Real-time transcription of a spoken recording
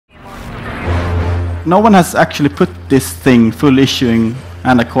No one has actually put this thing, full issuing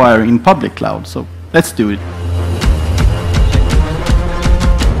and acquiring, in public cloud, so let's do it.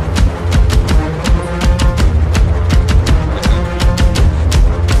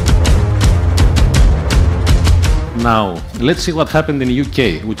 Now, let's see what happened in the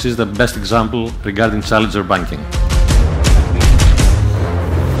UK, which is the best example regarding challenger banking.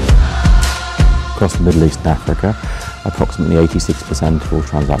 Across the Middle East and Africa, approximately 86% of all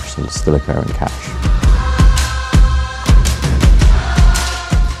transactions still occur in cash.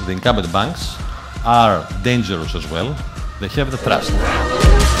 The incumbent banks are dangerous as well. They have the trust.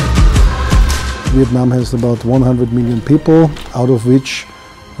 Vietnam has about 100 million people, out of which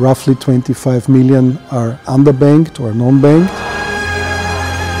roughly 25 million are underbanked or non-banked.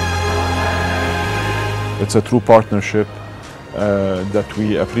 It's a true partnership that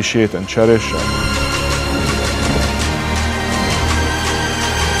we appreciate and cherish.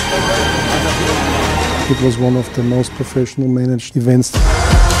 It was one of the most professional managed events.